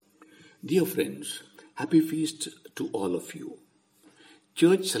Dear friends, happy feast to all of you.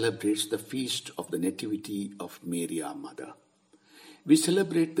 Church celebrates the feast of the Nativity of Mary, our Mother. We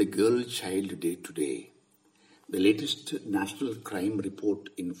celebrate the Girl Child Day today. The latest National Crime Report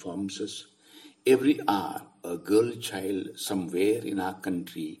informs us every hour a girl child somewhere in our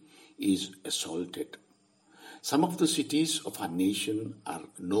country is assaulted. Some of the cities of our nation are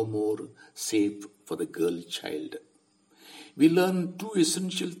no more safe for the girl child. We learn two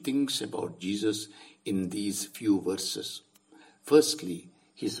essential things about Jesus in these few verses. Firstly,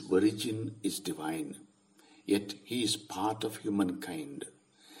 his origin is divine, yet he is part of humankind.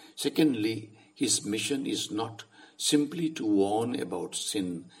 Secondly, his mission is not simply to warn about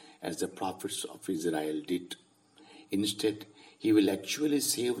sin as the prophets of Israel did. Instead, he will actually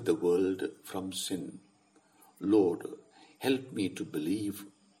save the world from sin. Lord, help me to believe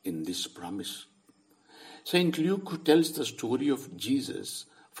in this promise. St. Luke tells the story of Jesus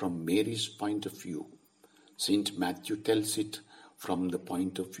from Mary's point of view. St. Matthew tells it from the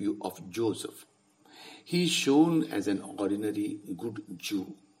point of view of Joseph. He is shown as an ordinary good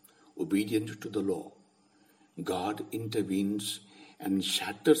Jew, obedient to the law. God intervenes and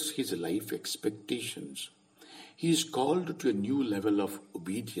shatters his life expectations. He is called to a new level of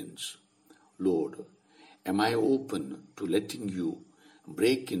obedience. Lord, am I open to letting you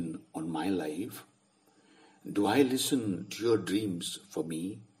break in on my life? Do I listen to your dreams for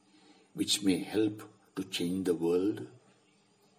me, which may help to change the world?